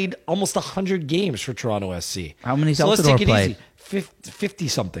played almost 100 games for Toronto SC. How many's let's Altidore take it played? easy. 50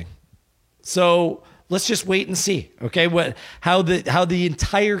 something. So let's just wait and see. Okay, how the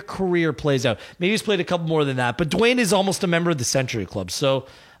entire career plays out. Maybe he's played a couple more than that, but Dwayne is almost a member of the Century Club. So.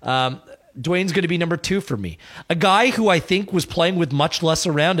 Dwayne's going to be number 2 for me. A guy who I think was playing with much less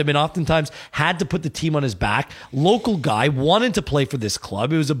around him and oftentimes had to put the team on his back. Local guy, wanted to play for this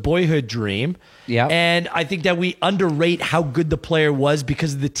club. It was a boyhood dream. Yeah. And I think that we underrate how good the player was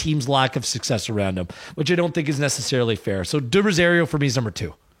because of the team's lack of success around him, which I don't think is necessarily fair. So De Rosario for me is number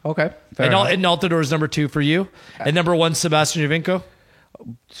 2. Okay. And Altidore is number 2 for you. And number 1, Sebastian Javinko.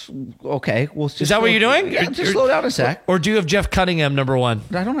 Okay. Well, just Is that what you're doing? Yeah, just slow down a sec. Or do you have Jeff Cunningham number 1?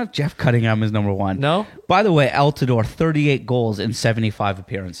 I don't have Jeff Cunningham as number 1. No? By the way, Altidore, 38 goals in 75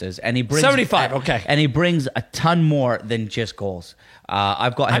 appearances. And he brings 75, okay. And he brings a ton more than just goals.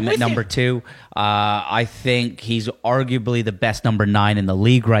 I've got him at number 2. I think he's arguably the best number 9 in the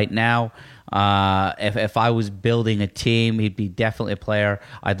league right now. If I was building a team, he'd be definitely a player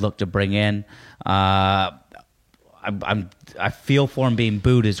I'd look to bring in. I feel for him being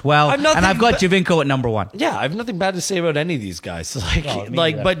booed as well, and I've got Javinko at number 1. Yeah, I have nothing bad to say about any of these guys.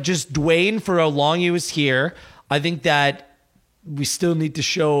 Me But just Dwayne, for how long he was here, I think that we still need to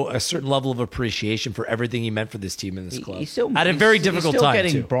show a certain level of appreciation for everything he meant for this team and this club. At a very difficult he's still time,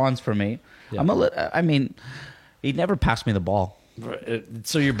 getting too. bronze for me. Yeah. He never passed me the ball.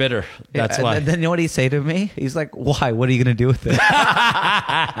 So you're bitter. That's why. And then you know what he say to me? He's like, "Why? What are you going to do with it?"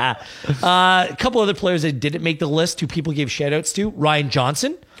 A couple other players that didn't make the list, who people gave shout outs to. Ryan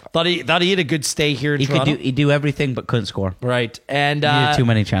Johnson. Thought he had a good stay here in Toronto. He'd do everything but couldn't score. Right. And He had too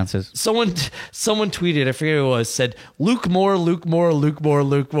many chances. Someone tweeted, I forget who it was, said, Luke Moore, Luke Moore, Luke Moore,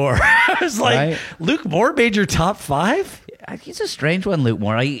 Luke Moore. I was like, Right. Luke Moore made your top 5? he's a strange one, Luke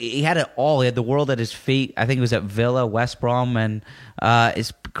Moore. He had it all. He had the world at his feet. I think he was at Villa, West Brom, and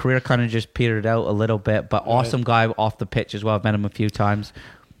his career kind of just petered out a little bit. But awesome guy off the pitch as well. I've met him a few times.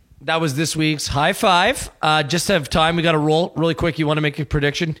 That was this week's High Five. Just to have time, we got to roll really quick. You want to make a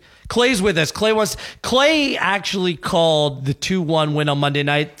prediction? Clay's with us. Clay actually called the 2-1 win on Monday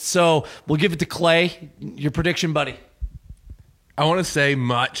night, so we'll give it to Clay. Your prediction, buddy? I want to say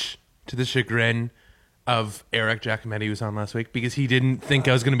much to the chagrin of Eric Giacometti, who was on last week, because he didn't think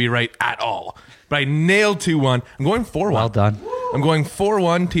I was going to be right at all. But I nailed 2-1. I'm going 4-1. Well done. I'm going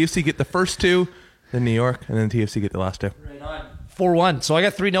 4-1. TFC get the first two, then New York, and then TFC get the last two. Right on. 4-1. So I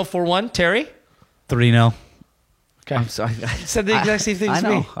got 3-0, 4-1. Terry? 3-0. Okay. I'm sorry. Said the exact same thing I as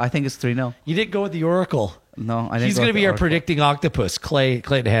know. me. I think it's 3-0. You didn't go with the Oracle. No, I didn't. He's going to be our predicting octopus,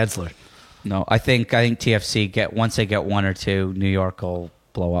 Clayton Hansler. No, I think TFC once they get 1 or 2, New York will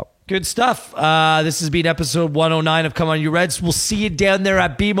blow up. Good stuff. This has been episode 109 of Come On You Reds. We'll see you down there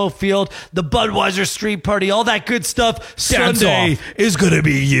at BMO Field, the Budweiser Street Party, all that good stuff. Dance Sunday off. is going to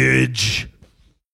be huge.